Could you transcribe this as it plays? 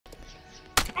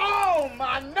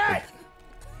my neck.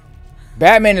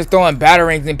 Batman is throwing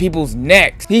batarangs in people's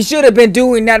necks. He should have been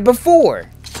doing that before.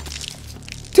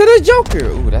 To the Joker.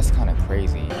 Ooh, that's kind of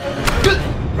crazy.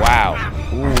 Wow.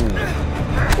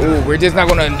 Ooh. Ooh, we're just not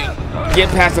gonna get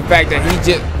past the fact that he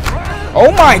just...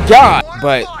 Oh my god.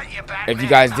 But if you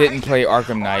guys didn't play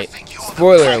Arkham Knight,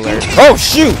 spoiler alert. Oh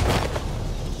shoot.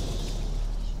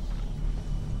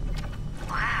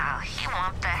 Wow, he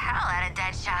whomped the hell out of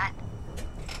Deadshot.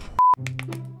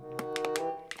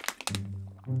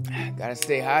 Gotta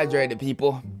stay hydrated,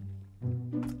 people.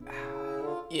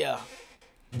 Yeah.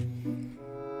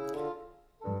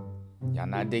 Y'all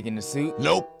not digging the suit?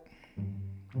 Nope.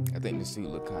 I think the suit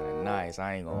look kind of nice.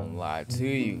 I ain't gonna lie to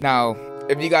you. Now,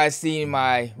 if you guys seen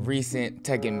my recent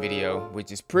Tekken video,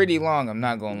 which is pretty long, I'm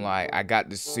not gonna lie. I got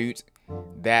the suit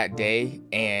that day,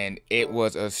 and it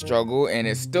was a struggle, and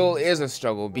it still is a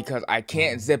struggle because I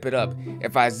can't zip it up.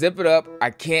 If I zip it up, I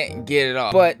can't get it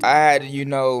off. But I had to, you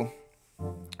know,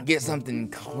 get something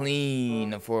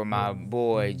clean for my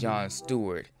boy John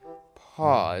Stewart.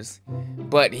 Pause.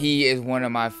 But he is one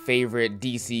of my favorite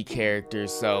DC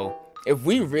characters, so if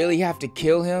we really have to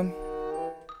kill him,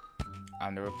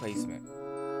 I'm the replacement.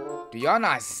 Do y'all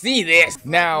not see this?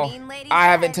 Now, I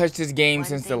haven't touched this game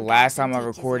since the last time I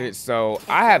recorded, so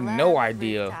I have no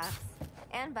idea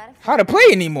how to play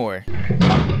anymore.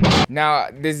 Now,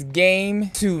 this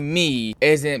game to me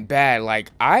isn't bad.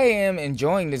 Like, I am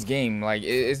enjoying this game. Like,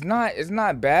 it's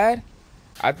not bad.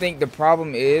 I think the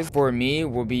problem is, for me,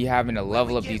 will be having to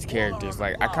level up these characters.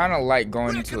 Like, I kind of like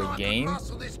going into a game,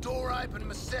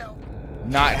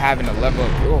 not having to level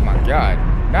up. Oh my god.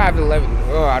 Not having to level.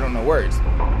 Oh, I don't know words.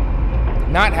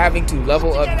 Not having to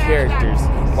level up characters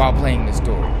while playing the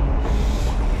story.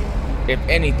 If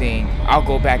anything, I'll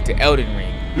go back to Elden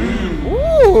Ring.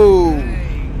 Ooh.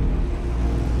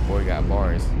 Boy got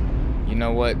bars. You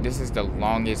know what? This is the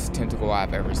longest tentacle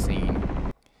I've ever seen.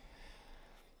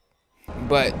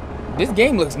 But this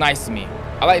game looks nice to me.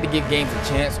 I like to give games a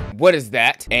chance. What is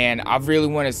that? And I really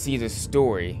want to see the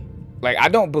story. Like, I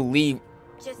don't believe...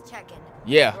 Just checking.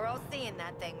 Yeah. We're all seeing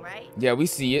that thing, right? Yeah, we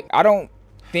see it. I don't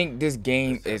think this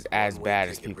game is as bad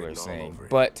as people are saying.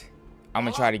 But I'm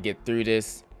going to try to get through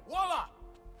this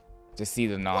to see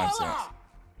the nonsense.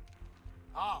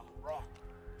 Oh, right.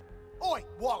 Oi,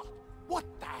 Waller. What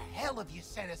the hell have you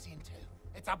sent us into?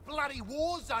 It's a bloody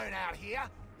war zone out here.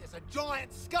 There's a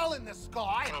giant skull in the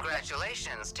sky.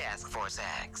 Congratulations, Task Force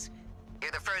X.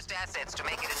 You're the first assets to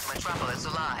make it into Metropolis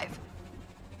alive.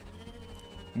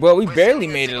 Well, we barely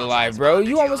made it alive, bro.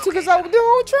 You almost took us out with the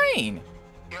whole train.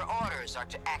 Your orders are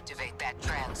to activate that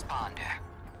transponder.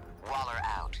 Waller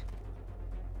out.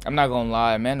 I'm not gonna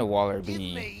lie, Amanda Waller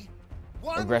be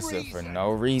aggressive for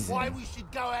no reason. Why we should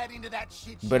go out into that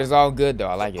shit show. But it's all good though.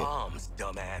 I like it. Bombs,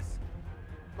 dumbass.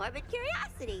 Morbid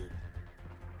curiosity.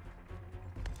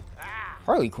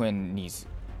 Harley Quinn needs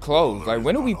clothes. Like,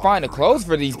 when do we find the clothes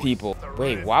for these people?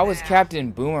 Wait, why was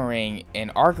Captain Boomerang in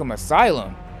Arkham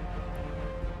Asylum?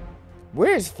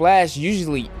 Where is Flash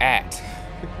usually at?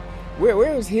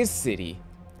 Where is his city?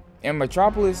 In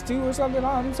Metropolis too or something? Oh,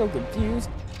 I'm so confused.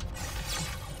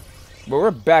 But we're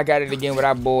back at it again with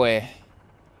our boy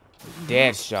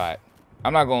Deadshot.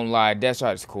 I'm not gonna lie,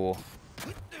 Deadshot is cool.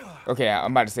 Okay,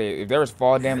 I'm about to say, if there was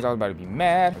fall damage, I was about to be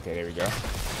mad. Okay, there we go.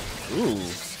 Ooh.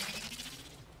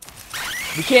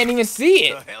 We can't even see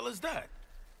it. What the hell is that?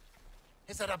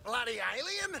 Is it a bloody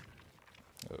alien?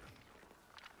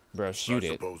 Bro, shoot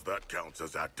it. I suppose that counts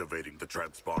as activating the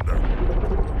transponder.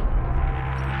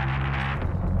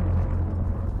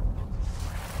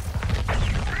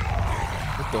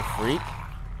 What the freak?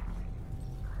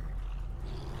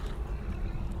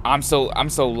 I'm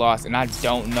so lost, and I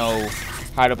don't know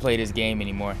how to play this game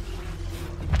anymore.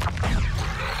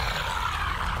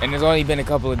 And it's only been a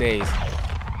couple of days.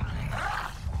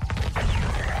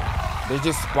 They're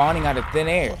just spawning out of thin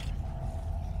air.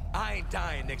 I ain't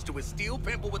dying next to a steel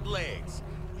pimple with legs.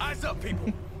 Eyes up,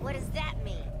 people. What does that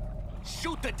mean?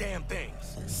 Shoot the damn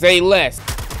things. Say less.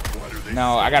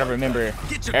 No, I gotta remember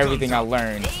everything I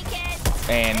learned,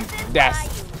 and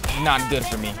that's not good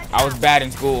for me. I was bad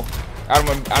in school. I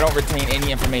don't retain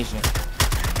any information.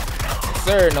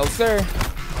 Sir, no sir.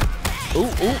 Ooh,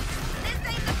 ooh.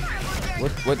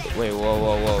 What? Wait,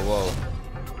 whoa.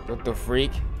 What the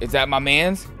freak? Is that my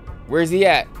man's? Where's he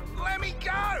at? Let me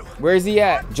go. Where's he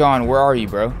at? John, where are you,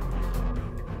 bro?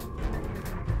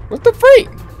 What the freak?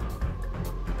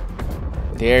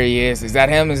 There he is. Is that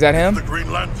him? Is that him? The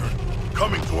Green Lantern,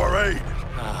 coming to our aid.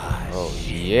 Oh,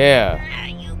 yeah.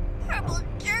 You purple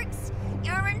jerks.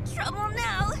 You're in trouble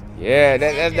now. Yeah,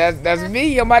 that's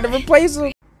me. I'm about to replace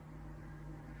him.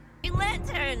 Green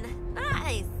Lantern.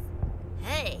 Nice.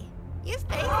 Hey, you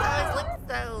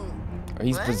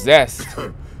He's possessed.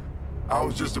 I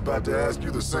was just about to ask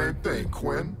you the same thing,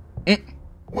 Quinn.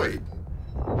 Wait,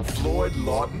 Floyd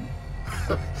Lawton?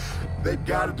 They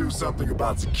gotta do something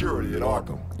about security at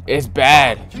Arkham. It's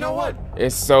bad. You know what?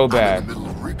 It's so I'm bad. in the middle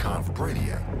of recon for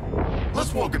Brainiac.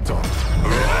 Let's walk and talk.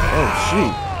 Oh,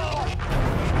 shoot.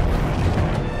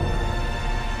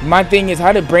 My thing is,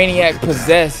 how did Brainiac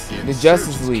possess the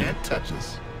Justice League? Can't touch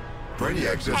us.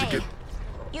 Brainiac says Hey, it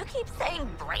you keep saying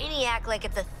Brainiac like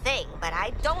it's a thing, but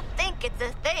I don't think it's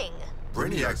a thing.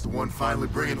 Brainiac's the one finally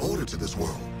bringing order to this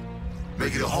world,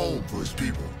 making a home for his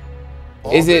people.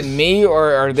 All Is it this, me,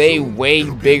 or are they soon way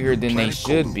it'll be bigger than they Planet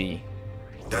should Kolu. be?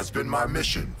 That's been my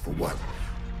mission for what,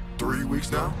 3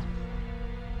 weeks now?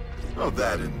 Oh,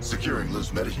 that and securing loose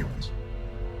metahumans.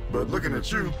 But looking at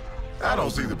you, I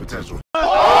don't see the potential.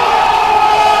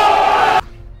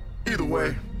 Either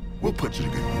way, we'll put you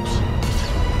to good use.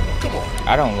 Come on.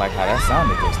 I don't like how that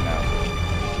sounded just now.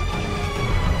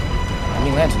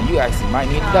 Green Lantern, you actually might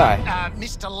need to die.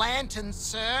 Mr. Lantern,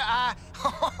 sir,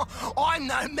 I'm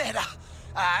no matter.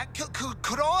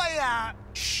 Could I,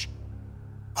 Shh.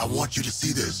 I want you to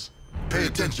see this. Pay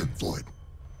attention, Floyd.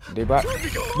 They bought.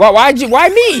 Why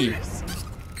me?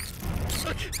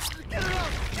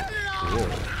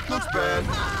 Looks bad,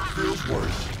 feels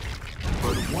worse.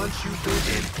 But once you've been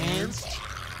enhanced,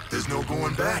 there's no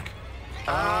going back.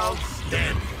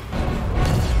 Outstanding.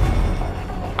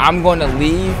 I'm gonna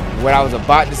leave what I was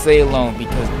about to say alone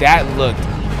because that looked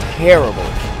terrible.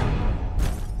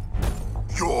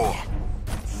 You're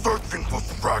searching for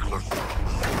stragglers.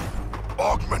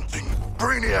 Augmenting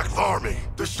Brainiac's army.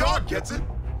 The Shark gets it.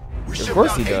 We Of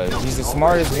course he does. He's the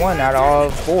smartest one out of all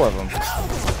 4 of them.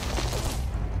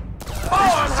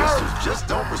 These sisters just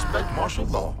don't respect martial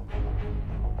law.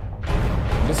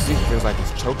 This suit feels like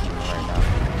it's choking me right now.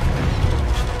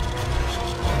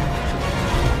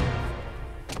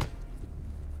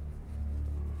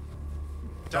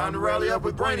 Time to rally up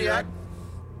with Brainiac.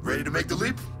 Ready to make the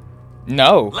leap?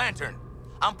 No. Lantern,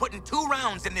 I'm putting 2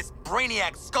 rounds in this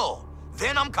Brainiac skull.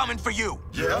 Then I'm coming for you.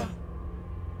 Yeah?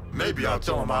 Maybe I'll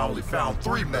tell him I only found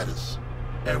 3 metas.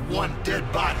 And 1 dead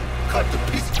body cut to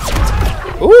pieces.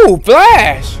 Ooh,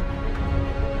 Flash!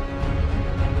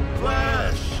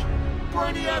 Flash!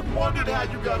 Brainiac wondered how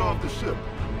you got off the ship.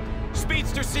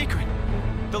 Speedster secret.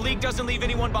 The League doesn't leave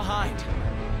anyone behind.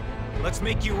 Let's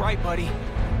make you right, buddy.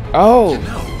 Oh.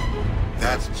 No,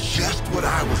 that's just what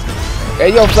I was gonna say.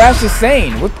 Hey, yo, Flash is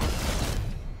sane. What?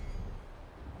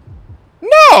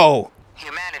 No!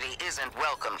 Humanity isn't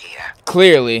welcome here.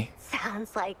 Clearly.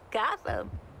 Sounds like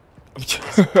Gotham.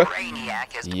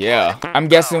 Brainiac is Yeah. I'm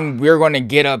guessing we're going to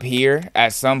get up here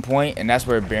at some point, and that's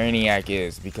where Brainiac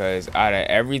is, because out of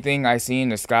everything I see in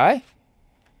the sky,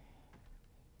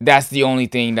 that's the only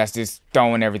thing that's just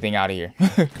throwing everything out of here.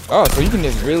 Oh, so you can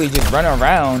just really just run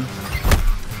around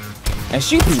and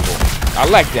shoot people. I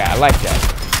like that. I like that.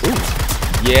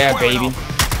 Ooh. Yeah, baby.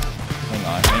 Hang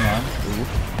on. Ooh.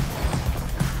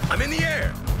 I'm in the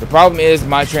air. The problem is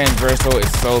my transversal is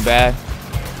so bad.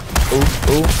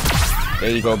 Ooh. There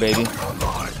you go, baby.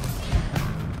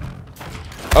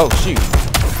 Oh, shoot.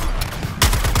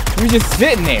 You're just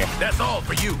sitting there. That's all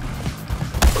for you.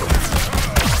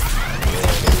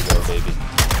 Baby.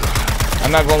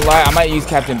 I'm not gonna lie, I might use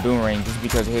Captain Boomerang just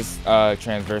because his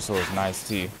transversal is nice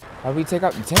too. How do we take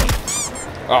out the tank?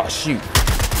 Oh shoot.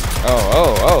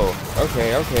 Oh.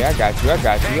 Okay, I got you.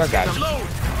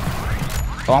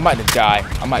 Oh, I'm about to die.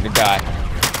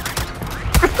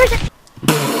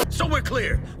 So we're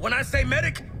clear. When I say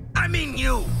medic, I mean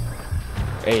you.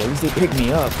 Hey, at least they picked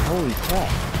me up. Holy crap.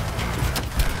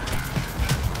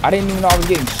 I didn't even know I was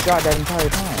getting shot that entire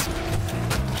time.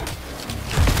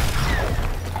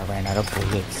 I ran out of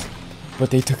bullets, but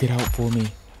they took it out for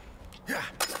me.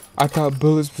 I thought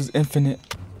bullets was infinite.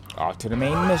 Off to the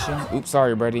main mission. Oops,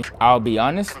 sorry, buddy. I'll be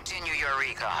honest. Continue your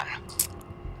recon.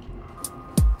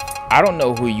 I don't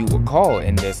know who you would call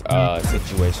in this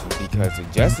situation because the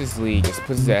Justice League is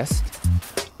possessed.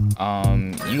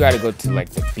 You gotta go to like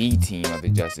the B team of the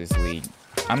Justice League.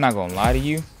 I'm not gonna lie to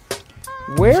you.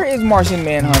 Where is Martian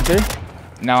Manhunter?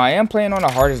 Now I am playing on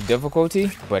the hardest difficulty,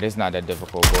 but it's not that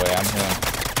difficult, boy. I'm him.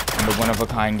 I'm the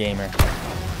one-of-a-kind gamer.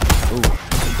 Ooh.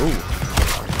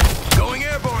 Going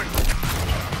airborne.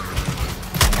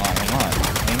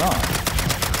 Hang on.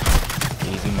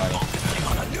 Easy money.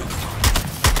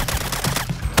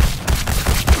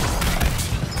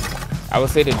 I would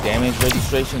say the damage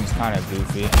registration is kind of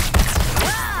goofy.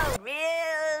 Whoa,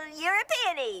 real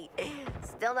European-y.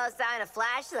 Still no sign of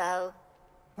Flash, though.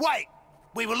 Wait,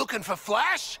 we were looking for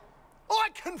Flash? I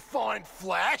can find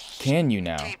Flash. Can you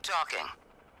now? Keep talking.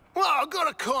 Well, I've got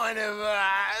a kind of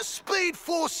Speed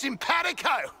Force simpatico.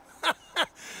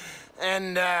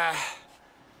 and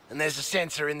there's a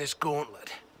sensor in this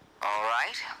gauntlet. All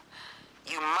right.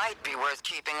 You might be worth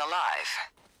keeping alive.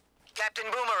 Captain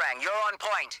Boomerang, you're on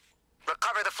point.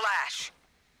 Recover the Flash.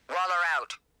 Waller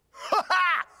out. Ha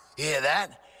ha! Hear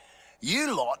that?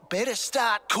 You lot better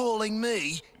start calling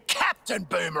me Captain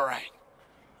Boomerang.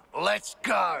 Let's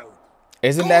go.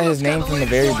 Isn't that his name from the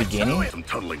very beginning? I'm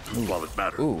tunneling through while it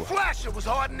matters. Ooh. Flasher was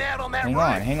hiding out on that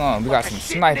road. Hang on. We got some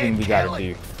sniping we gotta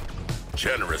do.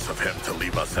 Generous of him to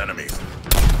leave us enemies.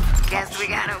 Guess we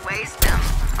gotta waste them.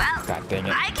 Well, God dang it.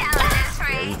 my calendar is There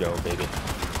free. you go, baby.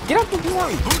 Get up the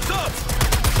board. Boots up!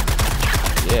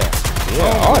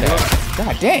 Yeah, all that.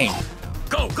 God dang.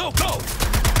 Go, go, go!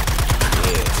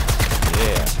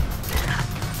 Yeah.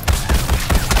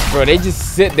 Bro, they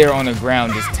just sit there on the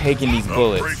ground just taking these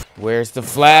bullets. Where's the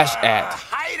Flash at?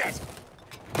 Hate it.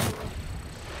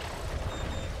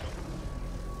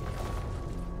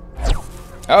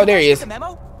 Oh, there he is. The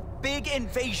memo? Big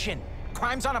invasion.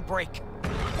 Crime's on a break.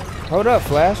 Hold up,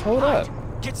 Flash. Hold up.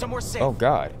 Get somewhere safe. Oh,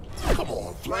 God. Come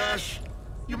on, Flash.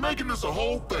 You're making this a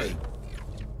whole thing.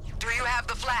 Do you have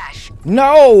the Flash?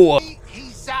 No!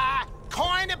 He's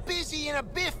kind of busy in a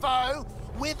biffo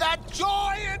with a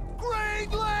giant Green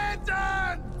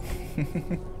Lantern.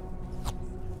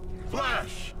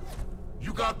 Flash,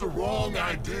 you got the wrong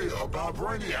idea about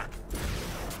Brainiac.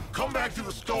 Come back to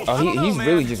the Skull Oh, Ship. he's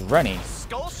really just running.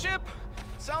 Skull Ship?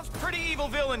 Sounds pretty evil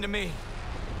villain to me.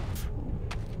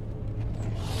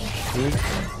 See?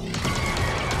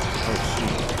 Oh,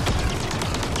 shoot.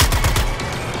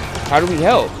 How do we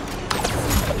help?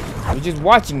 We're just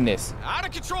watching this. Out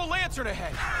of control lantern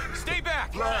ahead. Stay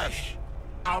back. Flash,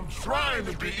 I'm trying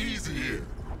to be easy here.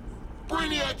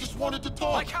 Brainiac just wanted to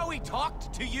talk. Like how he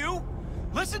talked to you?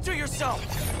 Listen to yourself.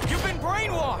 You've been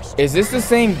brainwashed. Is this the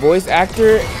same voice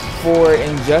actor for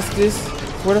Injustice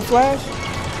for the Flash?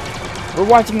 We're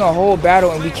watching a whole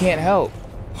battle and we can't help.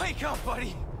 Wake up,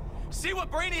 buddy. See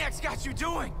what Brainiac's got you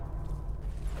doing.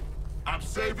 I'm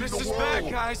saving This the is world.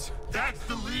 bad, guys. That's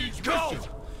the League's Go!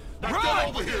 mission. Now Run! get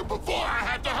over here before I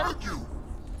have to hurt you.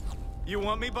 You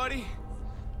want me, buddy?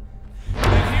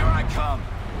 Then here I come.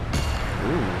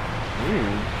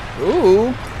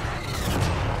 Ooh.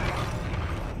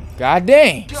 God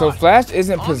dang. So Flash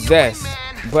isn't possessed,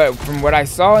 but from what I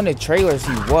saw in the trailers,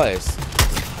 he was.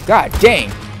 God dang.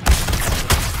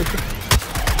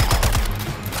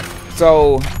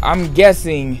 So I'm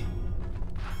guessing.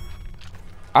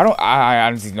 I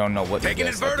honestly don't know what to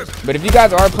guess. But if you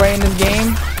guys are playing this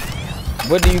game,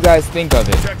 what do you guys think of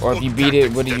it? Or if you beat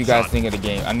it, what do you guys think of the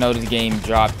game? I know this game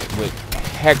dropped with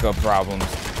heck of problems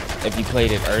if you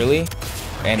played it early,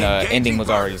 and ending was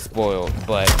already spoiled.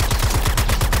 But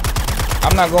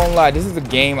I'm not gonna lie, this is a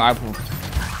game I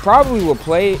probably will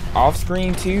play off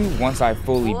screen too once I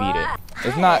fully beat it.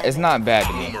 It's not bad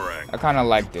to me. I kind of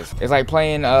like this. It's like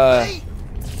playing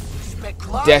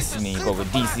Destiny, but with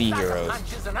DC heroes.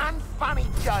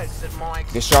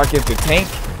 The Shark is the tank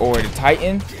or the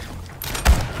Titan.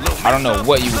 I don't know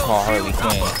what you would call Harley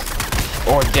Quinn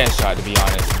or Deathshot, to be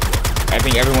honest. I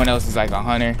think everyone else is like a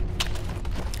hunter,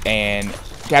 and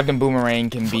Captain Boomerang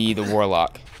can be the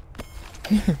Warlock.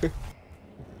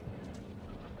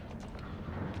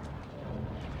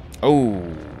 Oh,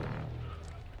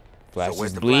 Flash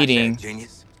is bleeding.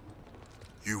 Genius?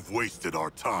 You've wasted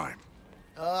our time.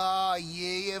 Oh,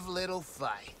 ye of little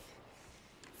faith.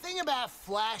 Thing about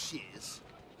Flash is,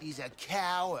 he's a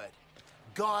coward.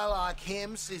 Guy like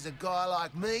him sees a guy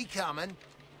like me coming,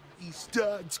 he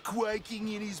starts quaking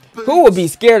in his boots. Who would be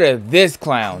scared of this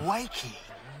clown? Quaking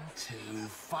too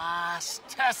fast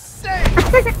to see.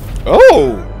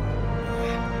 Oh,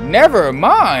 never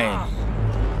mind.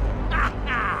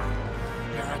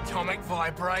 Your atomic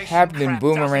vibration Captain crap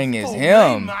Boomerang doesn't is fool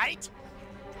him. me, mate.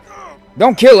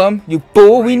 Don't kill him, you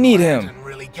fool. We need him. Lantern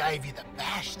really gave you the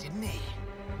bash, didn't he?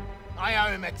 I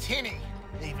owe him a tinny,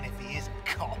 even if he isn't a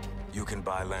cop. You can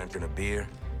buy Lantern a beer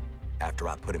after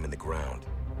I put him in the ground.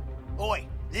 Oi,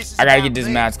 this is I gotta about get this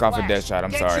me, mask off of Flash. Deathshot.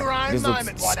 I'm Get sorry. your own This moment,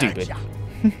 looks why don't stupid.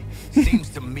 ya? Seems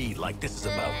to me like this is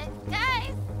about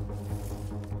Guys,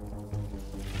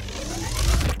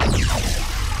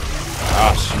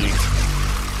 Oh shoot.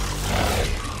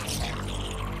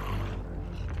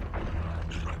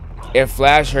 If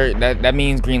Flash hurt, that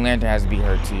means Green Lantern has to be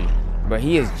hurt too. But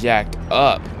he is jacked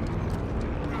up.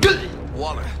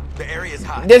 Waller. The area's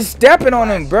hot. They're stepping on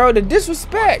him, bro. The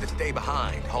disrespect. Stay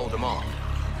behind. Hold him off.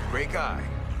 Great guy.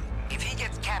 If he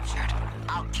gets captured,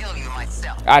 I'll kill you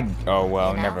myself. Oh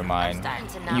well, never mind.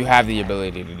 You have the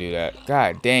ability to do that.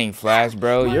 God dang, Flash,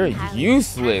 bro, you're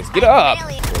useless. Get up.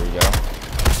 There we go.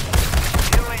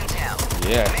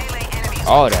 Yeah. Melee enemies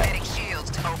All with that. kinetic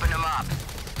shields to open them up.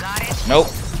 Got it? Nope.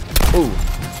 Ooh.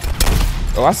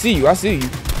 Oh, I see you. I see you.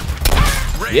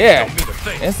 Ray Yeah. told me to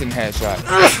think. Instant headshot.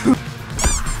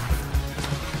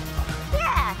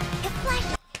 Yeah, it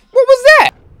flashed. What was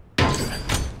that?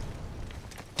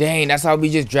 Dang, that's how we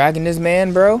just dragging this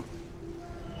man, bro?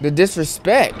 The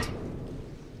disrespect.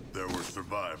 There were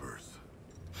survivors.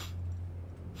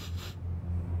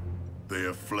 They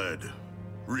have fled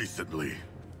recently,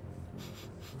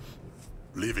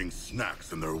 leaving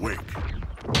snacks in their wake.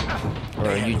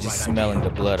 Bro, you just smelling the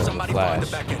blood of the Somebody find the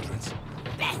Flash. back entrance.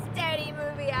 Best dirty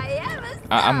movie I ever saw.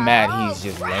 I'm mad he's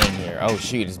just laying here. Oh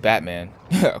shoot, it's Batman.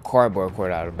 A cardboard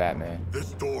cord out of Batman.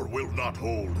 This door will not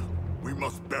hold. We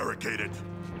must barricade it.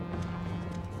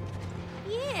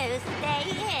 You stay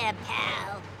here,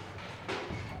 pal.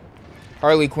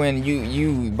 Harley Quinn,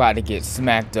 you about to get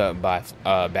smacked up by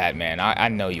Batman. I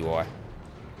know you are.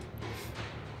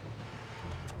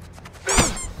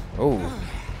 Oh.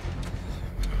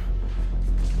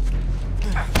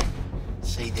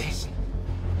 See this?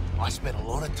 I spent a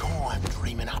lot of time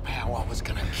dreaming up how I was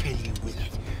gonna kill you with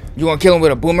it. You gonna kill him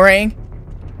with a boomerang?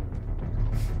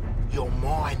 You're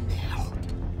mine now.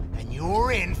 And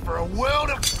you're in for a world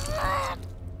of...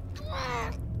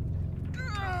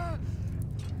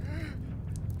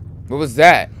 What was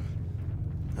that?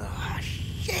 Ah,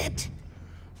 shit.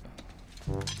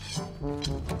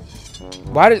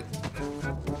 Why did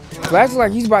Flash look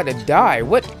like he's about to die?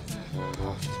 What?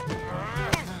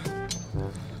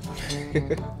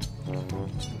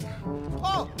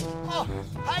 Oh,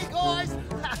 hey guys.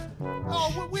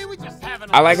 Oh, we were just having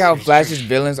a... I like how Flash's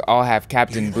villains all have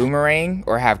Captain Boomerang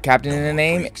or have Captain in the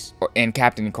name and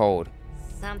Captain Cold.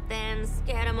 Something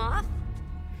scared him off?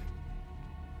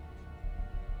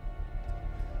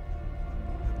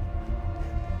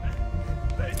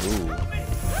 Ooh.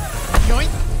 Yoink.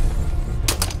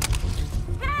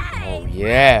 Oh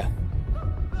yeah.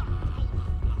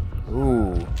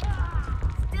 Ooh.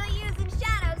 Still using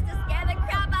shadows to scare the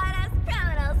crap out of us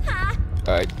criminals,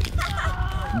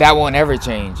 huh? That won't ever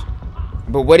change.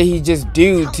 But what did he just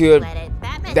do Don't to sweat it.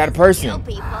 Batman that doesn't person? kill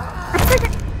people.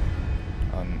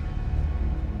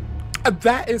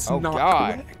 That is Oh not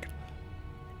God. correct.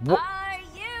 What? Are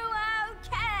you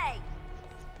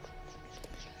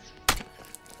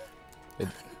okay?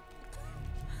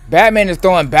 Batman is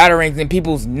throwing batarangs in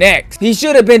people's necks. He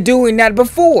should have been doing that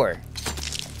before.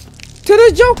 To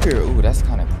the Joker. Ooh, that's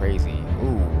kind of crazy.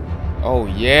 Ooh. Oh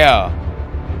yeah.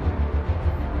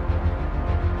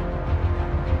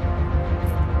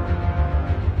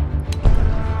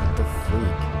 What the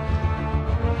freak?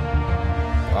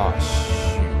 Oh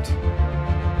shoot.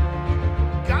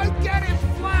 Go get him,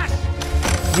 Flash.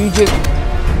 You just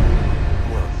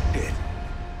We're dead.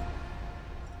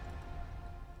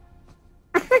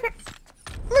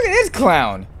 look at this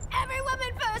clown. Every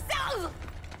woman for herself!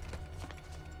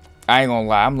 I ain't gonna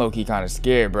lie, I'm low-key kind of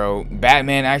scared, bro.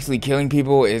 Batman actually killing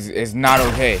people is not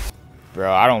okay.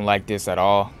 Bro, I don't like this at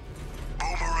all.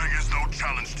 Boomerang is no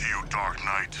challenge to you, Dark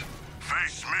Knight.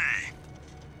 Face me.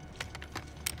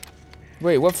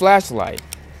 Wait, what flashlight?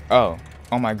 Oh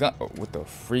my god, what the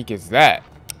freak is that?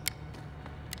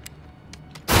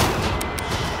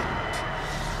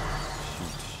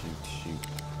 Shoot.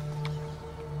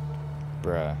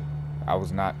 Bruh, I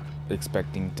was not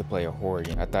expecting to play a horror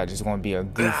game. I thought it was gonna be a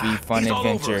goofy, fun he's all over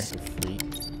adventure. us. Freak.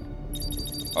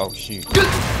 Oh shoot.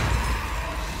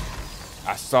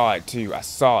 I saw it too, I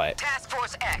saw it. Task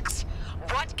Force X,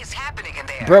 what is happening in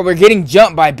there? Bro, we're getting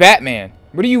jumped by Batman.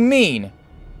 What do you mean?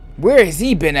 Where has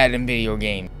he been at in video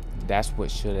game? That's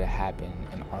what should have happened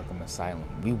in Arkham Asylum.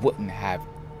 We wouldn't have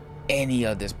any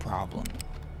of this problem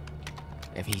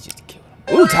if he just killed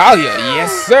him. Ooh, Talia,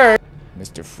 yes sir.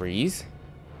 Mr. Freeze.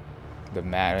 The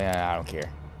man, I don't care.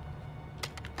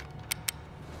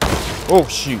 Oh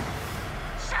shoot.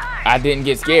 I didn't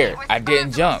get scared. I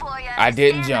didn't jump. I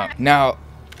didn't jump. Now,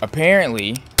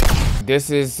 apparently, this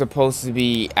is supposed to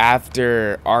be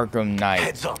after Arkham Knight.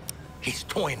 Heads up. He's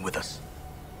toying with us.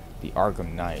 The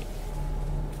Arkham Knight.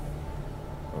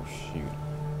 Oh shoot.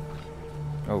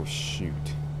 Oh shoot.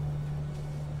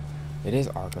 It is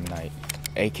Arkham Knight,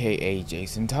 aka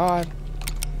Jason Todd.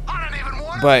 I don't even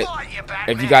want to But fight you,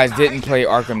 Batman. if you guys didn't play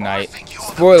Arkham Knight,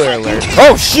 spoiler alert.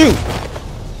 Oh shoot!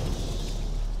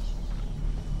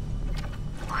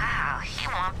 Wow, he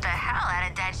whomped the hell out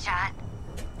of Deadshot.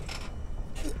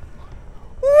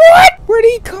 What? Where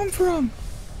did he come from?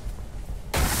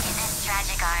 It's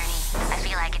tragic irony. I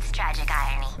feel like it's tragic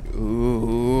irony.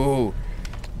 Ooh,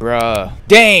 bruh.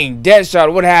 Dang,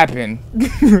 Deadshot, what happened?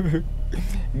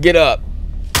 Get up.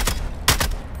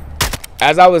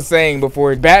 As I was saying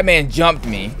before, Batman jumped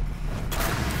me.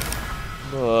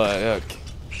 Look.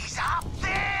 He's up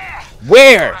there!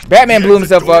 Where? Batman blew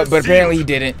himself up, but apparently he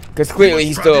didn't. Because clearly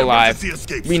he's still alive.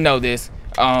 We know this.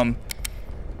 I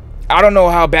don't know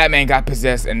how Batman got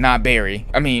possessed and not Barry.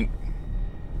 I mean,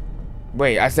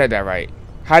 wait, I said that right.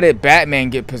 How did Batman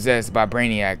get possessed by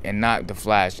Brainiac and not the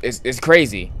Flash? It's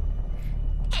crazy.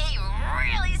 He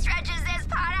really stretches this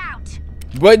part out.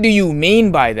 What do you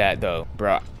mean by that, though?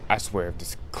 Bro, I swear if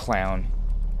this clown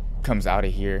comes out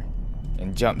of here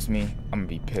and jumps me, I'm gonna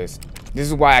be pissed. This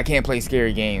is why I can't play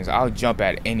scary games. I'll jump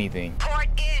at anything. Port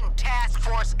in, Task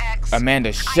Force X.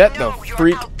 Amanda, shut the know you're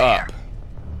freak out there. up.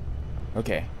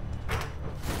 Okay.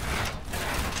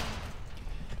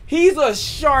 He's a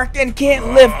shark and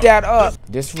can't lift that up.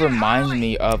 This reminds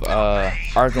me of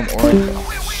Arkham Origins. We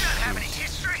don't have any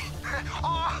history.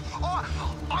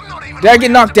 I'm not even Did I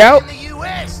get knocked out? In the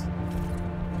US.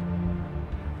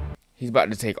 He's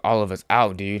about to take all of us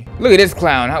out, dude. Look at this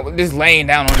clown, just laying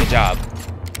down on the job.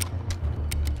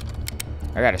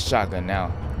 I got a shotgun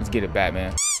now. Let's get it,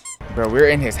 Batman. Bro, we're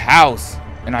in his house,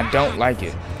 and I don't like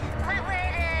it. What would,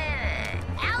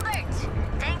 Albert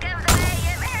think of the way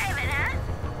you're behaving, huh?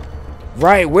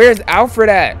 Right, where's Alfred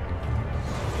at?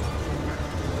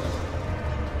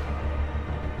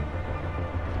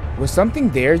 Was something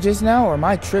there just now, or am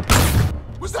I tripping?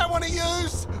 Was that one of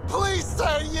yous? Please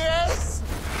say yes.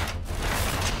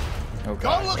 Oh, Go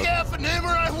God. look out for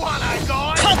numero 1, eh,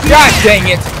 guys? God dang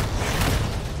it!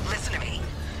 Listen to me.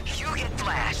 You get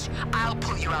Flash, I'll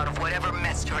pull you out of whatever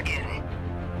mess you're in.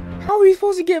 How are we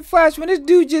supposed to get Flash when this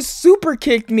dude just super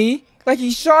kicked me like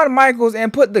he's Shawn Michaels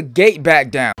and put the gate back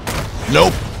down?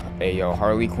 Nope. Hey, yo,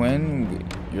 Harley Quinn,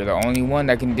 you're the only one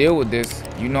that can deal with this.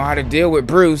 You know how to deal with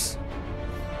Bruce.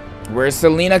 Where's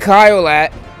Selena Kyle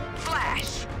at?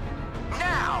 Flash!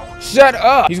 Now! Shut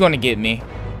up! He's gonna get me.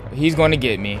 He's gonna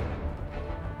get me.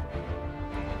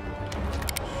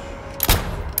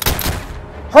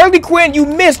 Harley Quinn, you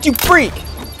missed, you freak!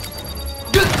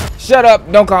 Shut up,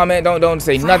 don't comment, don't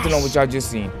say nothing on what y'all just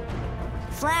seen.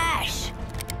 Flash.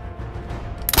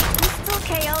 You still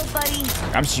KO'd, buddy.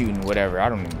 I'm shooting whatever, I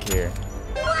don't even care.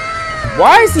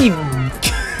 Why is he...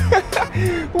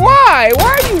 Why?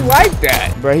 Why are you like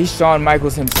that? Bro, he Shawn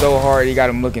Michaels him so hard, he got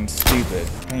him looking stupid.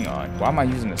 Hang on, why am I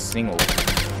using a single?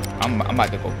 I'm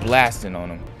about to go blasting on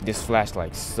him. This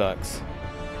flashlight sucks.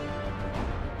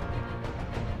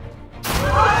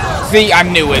 See, I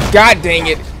knew it. God dang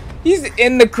it. He's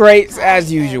in the crates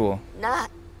as usual.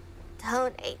 Not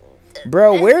donating.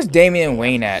 Bro, where's Damian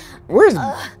Wayne at? Where's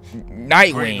Green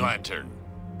Nightwing? Lantern,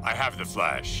 I have the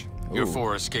Flash. Your Ooh.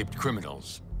 4 escaped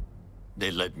criminals.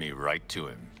 They led me right to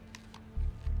him.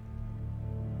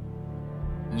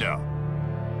 No,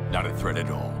 not a threat at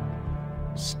all.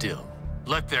 Still,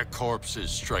 let their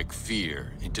corpses strike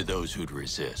fear into those who'd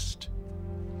resist.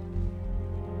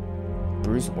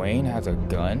 Bruce Wayne has a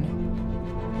gun?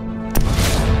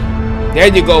 There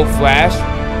you go, Flash.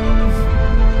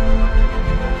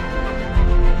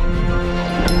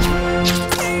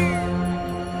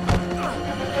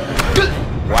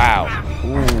 Wow.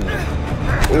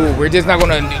 Ooh. Ooh, we're just not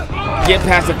gonna get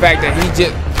past the fact that he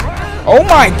just... Oh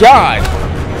my God!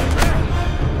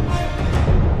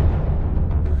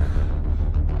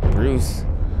 Bruce.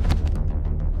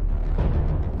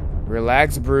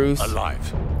 Relax, Bruce.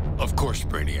 Alive. Of course,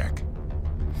 Brainiac.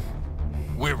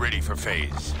 We're ready for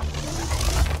phase.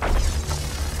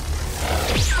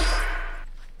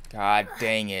 God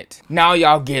dang it. Now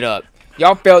y'all get up.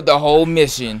 Y'all failed the whole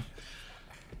mission.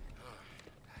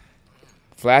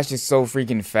 Flash is so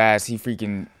freaking fast. He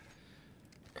freaking...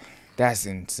 That's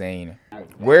insane.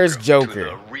 Where's Joker? To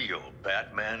the real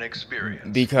Batman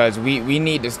experience. Because we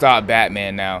need to stop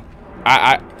Batman now.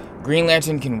 Green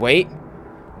Lantern can wait,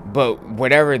 but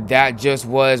whatever that just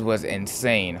was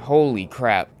insane. Holy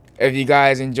crap. If you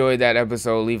guys enjoyed that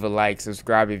episode, leave a like,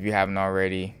 subscribe if you haven't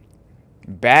already.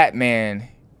 Batman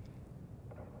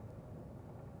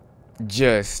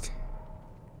just...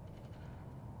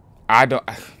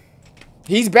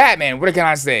 He's Batman, what can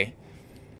I say?